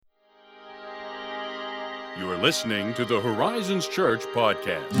You are listening to the Horizons Church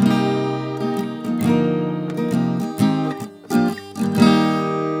podcast.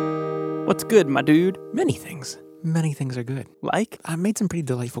 What's good, my dude? Many things. Many things are good. Like? I made some pretty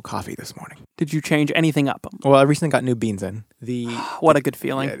delightful coffee this morning. Did you change anything up? Well, I recently got new beans in. What a good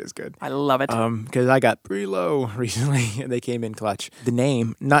feeling. Yeah, it is good. I love it. Because I got pretty low recently, and they came in clutch. The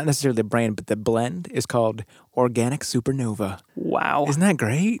name, not necessarily the brand, but the blend is called Organic Supernova. Wow. Isn't that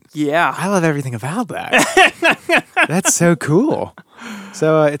great? Yeah. I love everything about that. That's so cool.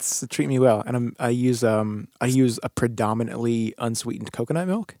 So it's treat me well, and I use a predominantly unsweetened coconut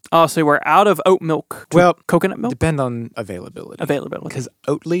milk. Oh, so we're out of oat milk to coconut milk? Depend on availability. Availability. Because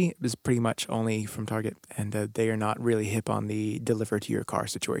Oatly is pretty much only from Target, and they are not really hip on the deliver to your car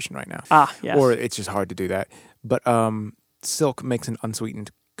situation right now. Ah, yes. Or it's just hard to do that. But Silk makes an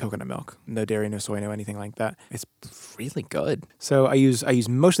unsweetened coconut milk. No dairy, no soy, no anything like that. It's really good. So I use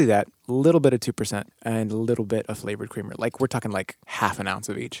mostly that, a little bit of 2% and a little bit of flavored creamer. Like we're talking like half an ounce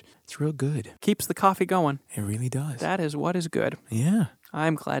of each. It's real good. Keeps the coffee going. It really does. That is what is good. Yeah.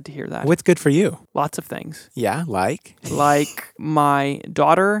 I'm glad to hear that. What's good for you? Lots of things. Yeah, like? Like my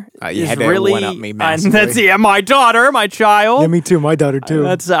daughter You is had to really... one-up me massively. That's my daughter, my child. Yeah, me too. My daughter too.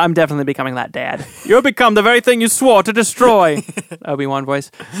 I'm definitely becoming that dad. You'll become the very thing you swore to destroy. Obi-Wan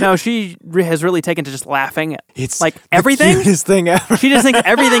voice. No, she has really taken to just laughing at like everything. The cutest thing ever. She just thinks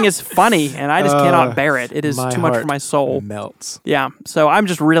everything is funny, and I just cannot bear it. It is too much for my soul. Melts. Yeah, so I'm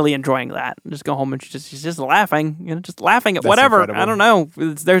just really enjoying that. Just go home and she's just laughing, just laughing at That's whatever. incredible. I don't know.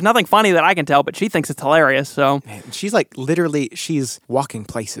 There's nothing funny that I can tell, but she thinks it's hilarious. So Man, she's like literally, she's walking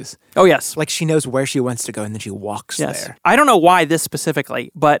places. oh yes. Like she knows where she wants to go, and then she walks Yes. there. I don't know why this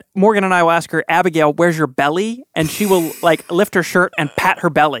specifically, but Morgan and I will ask her, Abigail, where's your belly? And she will like lift her shirt and pat her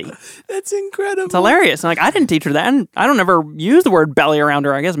belly. That's incredible. It's hilarious. And like, I didn't teach her that. And I don't ever use the word belly around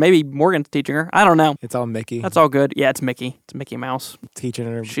her. I guess maybe Morgan's teaching her. I don't know. It's all Mickey. That's all good. Yeah, it's Mickey. It's Mickey Mouse. Teaching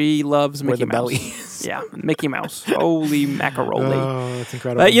her She loves where Mickey the Mouse. belly is. Yeah, Mickey Mouse. Holy macaroni. Oh, that's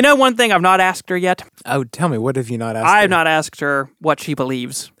incredible. You know one thing I've not asked her yet? Oh, tell me, what have you not asked I her? have not asked her what she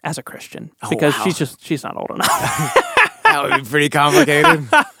believes as a Christian. Oh, Because wow. she's not old enough. That would be pretty complicated.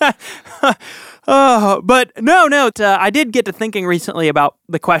 But no, I did get to thinking recently about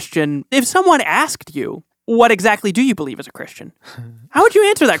the question, if someone asked you, what exactly do you believe as a Christian? How would you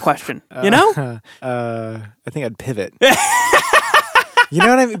answer that question? You know? I think I'd pivot. You know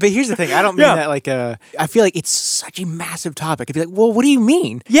what I mean? But here's the thing. I don't mean that like I feel like it's such a massive topic. I'd be like, well, what do you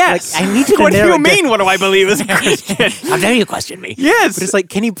mean? Yes. Like, I need you to What do narrow you it down. mean, what do I believe as a Christian? How dare you question me? Yes. But it's like,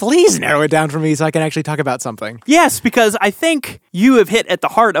 can you please narrow it down for me so I can actually talk about something? Yes, because I think you have hit at the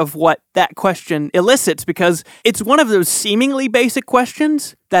heart of what that question elicits, because it's one of those seemingly basic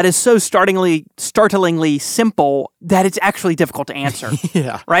questions that is so startlingly simple that it's actually difficult to answer.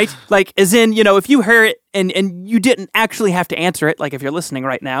 Yeah. Right? Like, as in, if you hear it and you didn't actually have to answer it, like if you're listening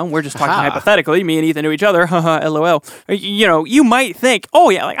right now, we're just talking hypothetically, me and Ethan knew each other, haha, LOL. You might think, oh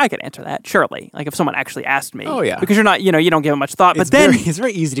yeah, like I could answer that, surely. Like if someone actually asked me. Oh, yeah. Because you're not, you don't give it much thought. It's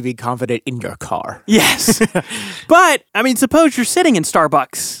very easy to be confident in your car. Yes. But, I mean, suppose you're sitting in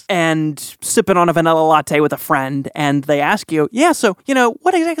Starbucks and sipping on a vanilla latte with a friend, and they ask you, yeah, so,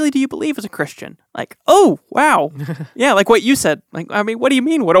 what exactly do you believe as a Christian? Like, oh, wow. Yeah, like what you said. Like, I mean, what do you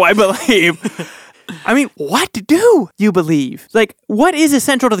mean? What do I believe? I mean, what do you believe? Like, what is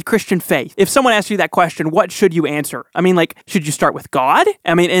essential to the Christian faith? If someone asks you that question, what should you answer? I mean, like, should you start with God?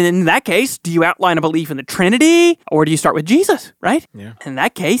 I mean, and in that case, do you outline a belief in the Trinity? Or do you start with Jesus, right? Yeah. In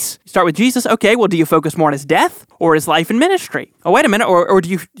that case, you start with Jesus. Okay, well, do you focus more on his death or his life and ministry? Oh, wait a minute. Or do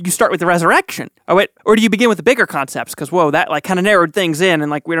you start with the resurrection? Oh, wait. Or do you begin with the bigger concepts? Because, whoa, that like kind of narrowed things in.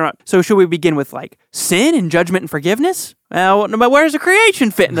 And like, we're not. So should we begin with like sin and judgment and forgiveness? Well, but where's the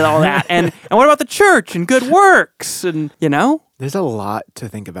creation fit into all that? And what about the church and good works? And, There's a lot to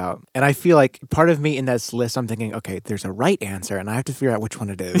think about. And I feel like part of me in this list, I'm thinking, okay, there's a right answer, and I have to figure out which one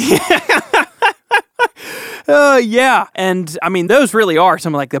it is. Yeah. And I mean, those really are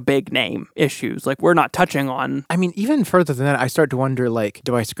some of like the big name issues. Like we're not touching on. I mean, even further than that, I start to wonder, like,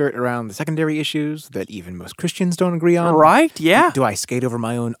 do I skirt around the secondary issues that even most Christians don't agree on? Right? Yeah. Do I skate over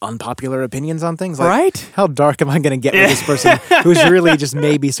my own unpopular opinions on things? Like, Right? How dark am I going to get with this person who's really just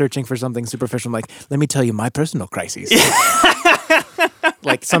maybe searching for something superficial? I'm like, let me tell you my personal crises.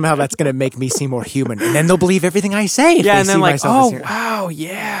 Like, somehow that's going to make me seem more human. And then they'll believe everything I say. If Yeah, they and then see like, myself oh, as here. wow,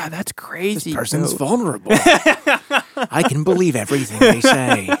 yeah, that's crazy. This person's dude. vulnerable. I can believe everything they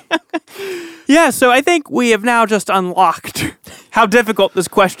say. Yeah, so I think we have now just unlocked how difficult this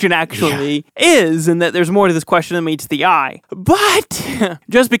question actually is, and that there's more to this question than meets the eye. But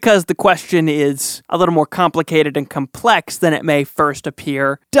just because the question is a little more complicated and complex than it may first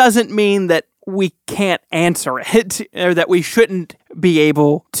appear, doesn't mean that we can't answer it, or that we shouldn't be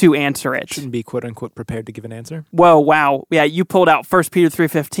able to answer it. Shouldn't be quote unquote prepared to give an answer. Whoa, wow. Yeah, you pulled out 1 Peter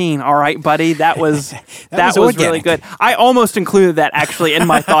 3:15. All right, buddy. That was that was really good. I almost included that actually in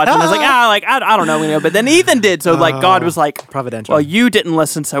my thoughts. And I was like, I don't know, but then Ethan did. So like God was like, providential. Well, you didn't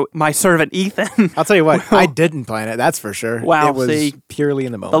listen, so my servant Ethan. I'll tell you what, I didn't plan it, that's for sure. Wow, it was see, purely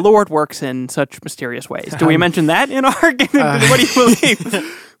in the moment. The Lord works in such mysterious ways. Do we mention that in our what do you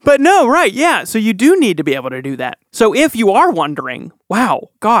believe? But no, right, yeah. So you do need to be able to do that. So if you are wondering, wow,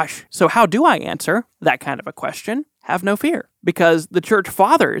 gosh, so how do I answer that kind of a question? Have no fear, because the church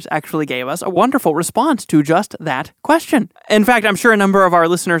fathers actually gave us a wonderful response to just that question. In fact, I'm sure a number of our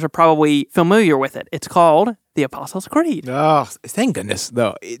listeners are probably familiar with it. It's called the Apostles' Creed. Oh, thank goodness,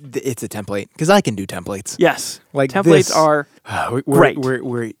 though. It's a template, because I can do templates. Yes. Like templates are great.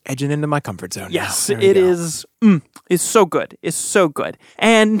 We're edging into my comfort zone yes, now. it is. It's so good. It's so good.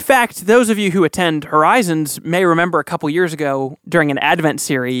 And in fact, those of you who attend Horizons may remember a couple years ago during an Advent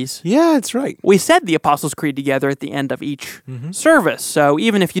series. Yeah, that's right. We said the Apostles' Creed together at the end of each service. So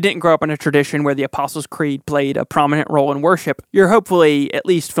even if you didn't grow up in a tradition where the Apostles' Creed played a prominent role in worship, you're hopefully at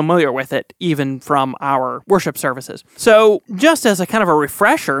least familiar with it, even from our worship services. So just as a kind of a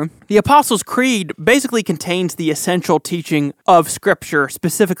refresher, the Apostles' Creed basically contains the essential teaching of Scripture,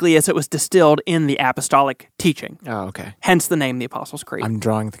 specifically as it was distilled in the apostolic teaching. Oh, okay. Hence the name, the Apostles' Creed. I'm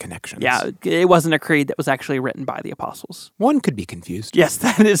drawing the connections. Yeah, it wasn't a creed that was actually written by the apostles. One could be confused. Yes,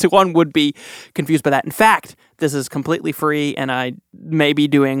 that is, one would be confused by that. In fact, this is completely free, and I may be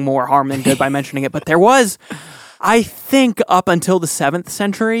doing more harm than good by mentioning it, but there was, I think, up until the 7th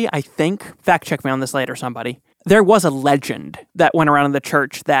century, fact check me on this later, somebody, there was a legend that went around in the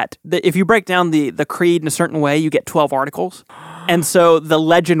church that if you break down the creed in a certain way, you get 12 articles. And so the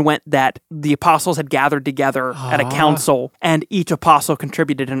legend went that the apostles had gathered together at a council, and each apostle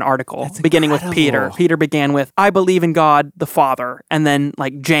contributed an article, beginning with Peter. Peter began with, I believe in God the Father. And then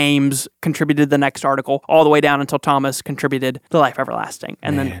like James contributed the next article, all the way down until Thomas contributed the life everlasting.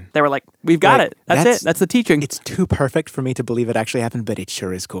 And then they were like, we've got it. That's it. That's the teaching. It's too perfect for me to believe it actually happened, but it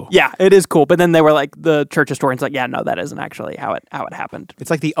sure is cool. Yeah, it is cool. But then they were like, the church historians like, yeah, no, that isn't actually how it happened.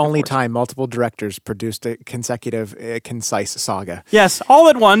 It's like the only time multiple directors produced a consecutive, concise saga. Yes, all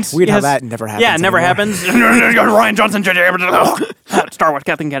at once. Weird how that never happens. Yeah, it never happens. Ryan Johnson, J.J. Abrams, Star Wars,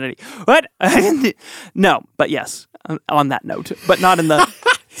 Kathleen Kennedy. What? No, but yes, on that note. But not in the...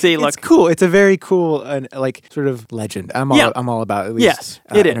 See, look. It's cool. It's a very cool, like, sort of legend. I'm all about at least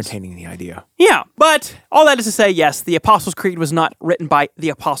entertaining the idea. Yeah, but all that is to say, yes, the Apostles' Creed was not written by the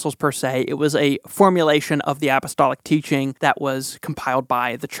apostles per se. It was a formulation of the apostolic teaching that was compiled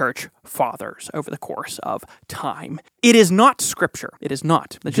by the church fathers over the course of time. It is not Scripture. It is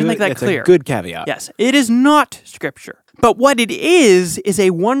not. Let's just make that clear. That's a good caveat. Yes, it is not Scripture. But what it is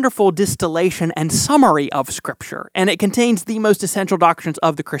a wonderful distillation and summary of Scripture, and it contains the most essential doctrines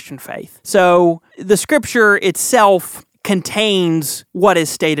of the Christian faith. So the Scripture itself contains what is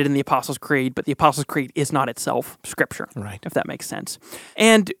stated in the Apostles' Creed, but the Apostles' Creed is not itself Scripture, right? If that makes sense.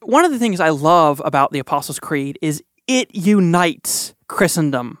 And one of the things I love about the Apostles' Creed is it unites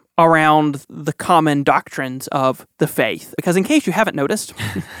Christendom around the common doctrines of the faith. Because in case you haven't noticed...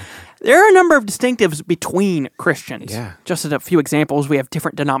 There are a number of distinctives between Christians. Yeah. Just as a few examples, we have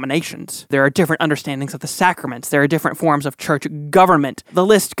different denominations. There are different understandings of the sacraments. There are different forms of church government. The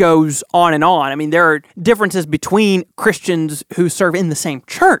list goes on and on. I mean, there are differences between Christians who serve in the same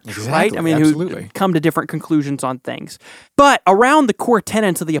church, right? I mean, absolutely. Who come to different conclusions on things. But around the core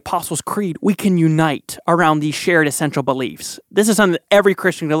tenets of the Apostles' Creed, we can unite around these shared essential beliefs. This is something that every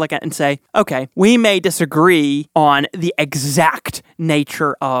Christian can look at and say, okay, we may disagree on the exact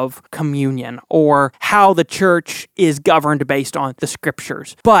nature of communion or how the church is governed based on the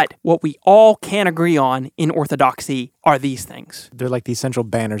Scriptures. But what we all can agree on in orthodoxy are these things. They're like these central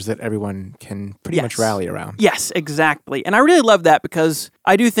banners that everyone can pretty much rally around. Yes, exactly. And I really love that because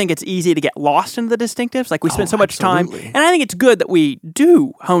I do think it's easy to get lost in the distinctives. Like we spend so much time, and I think it's good that we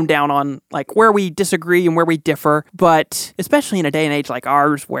do hone down on like where we disagree and where we differ, but especially in a day and age like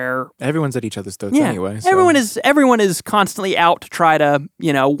ours where everyone's at each other's throats anyway. So. Everyone is constantly out to try to,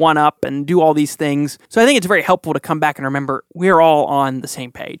 one up and do all these things. So I think it's very helpful to come back and remember we're all on the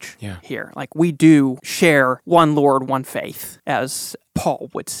same page here. Like we do share one Lord, one faith, as Paul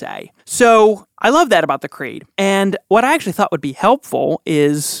would say. So I love that about the Creed. And what I actually thought would be helpful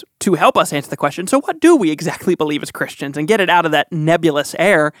is to help us answer the question, so what do we exactly believe as Christians, and get it out of that nebulous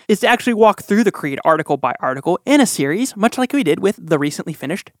air, is to actually walk through the Creed article by article in a series, much like we did with the recently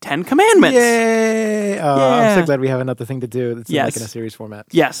finished 10 Commandments. Yay! Oh, I'm so glad we have another thing to do that's Yes. like in a series format.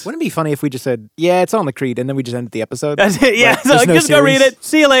 Yes. Wouldn't it be funny if we just said, yeah, it's on the Creed, and then we just ended the episode? That's it, yeah. Like, So there's no just go read series. it.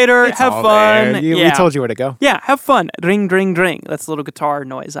 See you later. It's have all fun. there. Yeah. We told you where to go. Yeah, have fun. Ring, ring, ring. That's a little guitar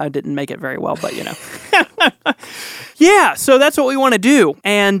noise. I didn't make it very well, but you know. Yeah, so that's what we want to do.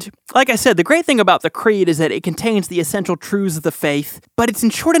 And like I said, the great thing about the Creed is that it contains the essential truths of the faith, but it's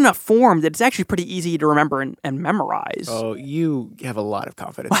in short enough form that it's actually pretty easy to remember and memorize. Oh, you have a lot of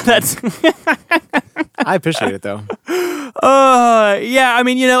confidence. That's I appreciate it, though. yeah, I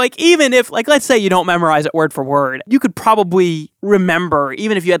mean, you know, like even if, like, let's say you don't memorize it word for word, you could probably remember,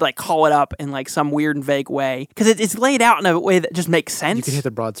 even if you had to like call it up in like some weird and vague way, because it's laid out in a way that just makes sense. You can hit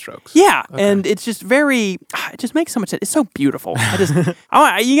the broad strokes. Yeah, and it's just very, it just makes so much sense. It's so beautiful.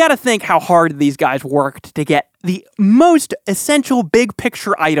 You got to think how hard these guys worked to get the most essential big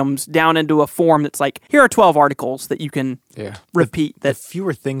picture items down into a form that's like, here are 12 articles that you can repeat. The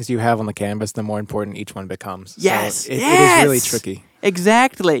fewer things you have on the canvas, the more important each one becomes. Yes, So it is really tricky.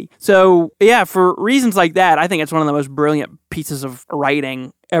 Exactly. So, yeah, for reasons like that, I think it's one of the most brilliant pieces of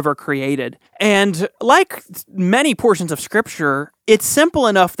writing ever created. And like many portions of Scripture, it's simple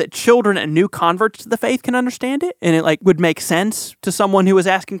enough that children and new converts to the faith can understand it, and it like would make sense to someone who was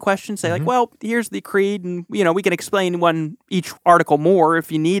asking questions. Say like, well, here's the Creed, and you know we can explain each article more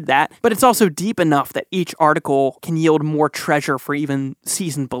if you need that. But it's also deep enough that each article can yield more treasure for even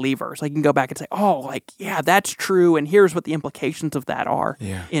seasoned believers. Like you can go back and say, oh, like yeah, that's true, and here's what the implications of that are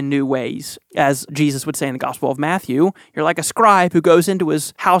in new ways. As Jesus would say in the Gospel of Matthew, you're like a scribe who goes into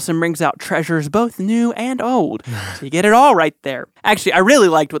his house and brings out treasures both new and old. So you get it all right there. Actually, I really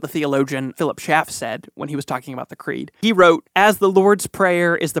liked what the theologian Philip Schaff said when he was talking about the Creed. He wrote, as the Lord's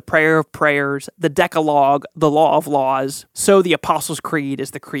Prayer is the prayer of prayers, the Decalogue, the law of laws, so the Apostles' Creed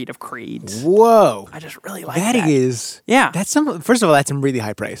is the creed of creeds. Whoa. I just really like that. That is... Yeah. That's first of all, that's some really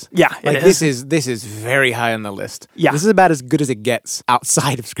high praise. Yeah, like it is. This is very high on the list. Yeah. This is about as good as it gets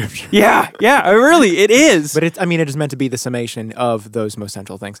outside of Scripture. Yeah, really, it is. But it is meant to be the summation of those most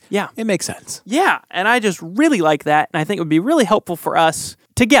central things. Yeah. It makes sense. Yeah, and I just really like that, and I think it would be really helpful for us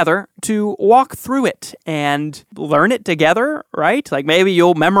together to walk through it and learn it together, right? Like maybe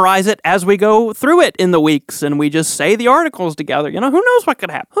you'll memorize it as we go through it in the weeks, and we just say the articles together. You know, who knows what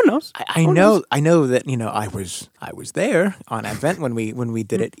could happen? Who knows? I know that, you know, I was there on Advent when we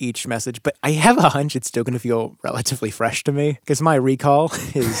did it each message, but I have a hunch it's still going to feel relatively fresh to me because my recall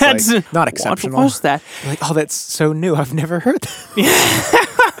is like, not exceptional. What's that? Like, oh, that's so new. I've never heard that.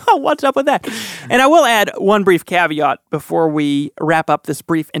 What's up with that? And I will add one brief caveat before we wrap up this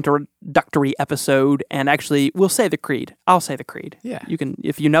brief introductory episode, and actually we'll say the Creed. I'll say the Creed. Yeah. You can,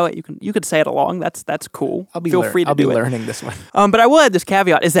 if you know it, you could say it along. That's cool. Feel free to I'll be do it. learning this one. But I will add this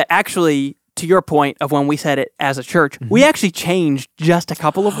caveat is that actually, to your point of when we said it as a church, we actually changed just a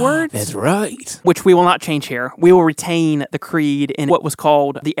couple of words. That's right. Which we will not change here. We will retain the Creed in what was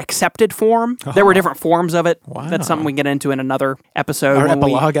called the accepted form. There were different forms of it. Wow. That's something we can get into in another episode. Our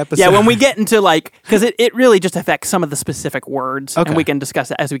epilogue episode. Yeah, when we get into because it really just affects some of the specific words, and we can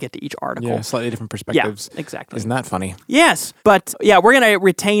discuss it as we get to each article. Yeah, slightly different perspectives. Yeah, exactly. Isn't that funny? Yes, but yeah, we're going to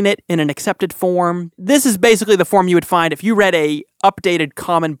retain it in an accepted form. This is basically the form you would find if you read a updated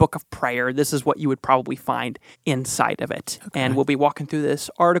common book of prayer. This is what you would probably find inside of it. Okay. And we'll be walking through this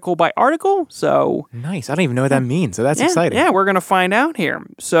article by article. So nice. I don't even know what that means. So that's exciting. Yeah, we're going to find out here.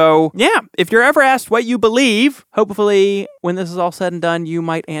 So yeah, if you're ever asked what you believe, hopefully when this is all said and done, you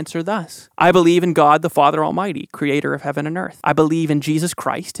might answer thus. I believe in God, the Father Almighty, creator of heaven and earth. I believe in Jesus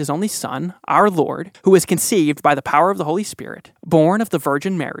Christ, his only Son, our Lord, who was conceived by the power of the Holy Spirit, born of the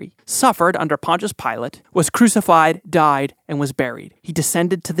Virgin Mary, suffered under Pontius Pilate, was crucified, died, and was buried. He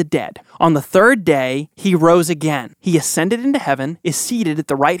descended to the dead. On the third day, he rose again. He ascended into heaven, is seated at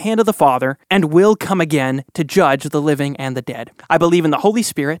the right hand of the Father, and will come again to judge the living and the dead. I believe in the Holy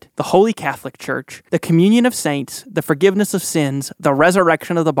Spirit, the Holy Catholic Church, the communion of saints, the forgiveness of sins, the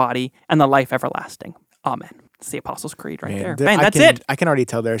resurrection of the body, and the life everlasting. Amen. It's the Apostles' Creed right there. Man, that's it. I can already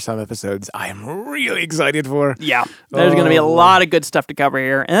tell there are some episodes I am really excited for. Yeah. There's going to be a lot of good stuff to cover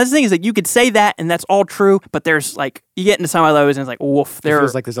here. And that's the thing is that you could say that and that's all true, but there's like, you get into some of those and it's like, woof. It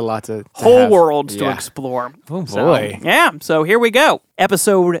feels like there's a lot to whole have. worlds to explore. Oh, boy. So here we go.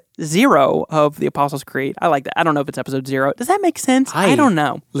 Episode 0 of the Apostles' Creed. I like that. I don't know if it's episode 0. Does that make sense? I don't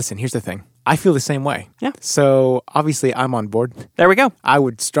know. Listen, here's the thing. I feel the same way. Yeah. So obviously I'm on board. There we go. I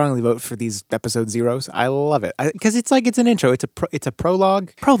would strongly vote for these episode zeros. I love it because it's an intro. It's a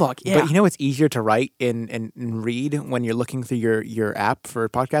prologue. Prologue, yeah. But you know what's easier to write and read when you're looking through your app for a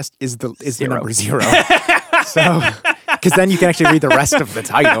podcast is the number 0. So because then you can actually read the rest of the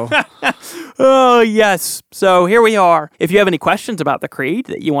title. Oh, yes. So here we are. If you have any questions about the creed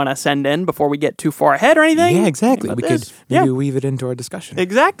that you want to send in before we get too far ahead or anything. Yeah, exactly. We could maybe Yeah. weave it into our discussion.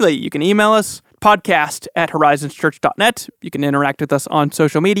 Exactly. You can email us, podcast@horizonschurch.net. You can interact with us on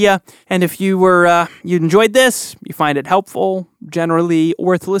social media. And if you enjoyed this, you find it helpful, generally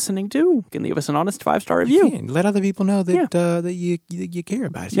worth listening to, you can leave us an honest 5-star review. Yeah, let other people know that that you care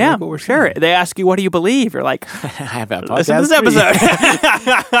about it. You Yeah, like what we're sure. saying. They ask you, what do you believe? You're like, I have a podcast. listen to this episode.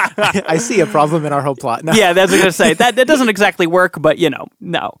 I see a problem in our whole plot. No. Yeah, that's what I was going to say. That doesn't exactly work, but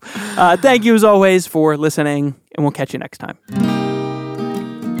no. Thank you as always for listening, and we'll catch you next time.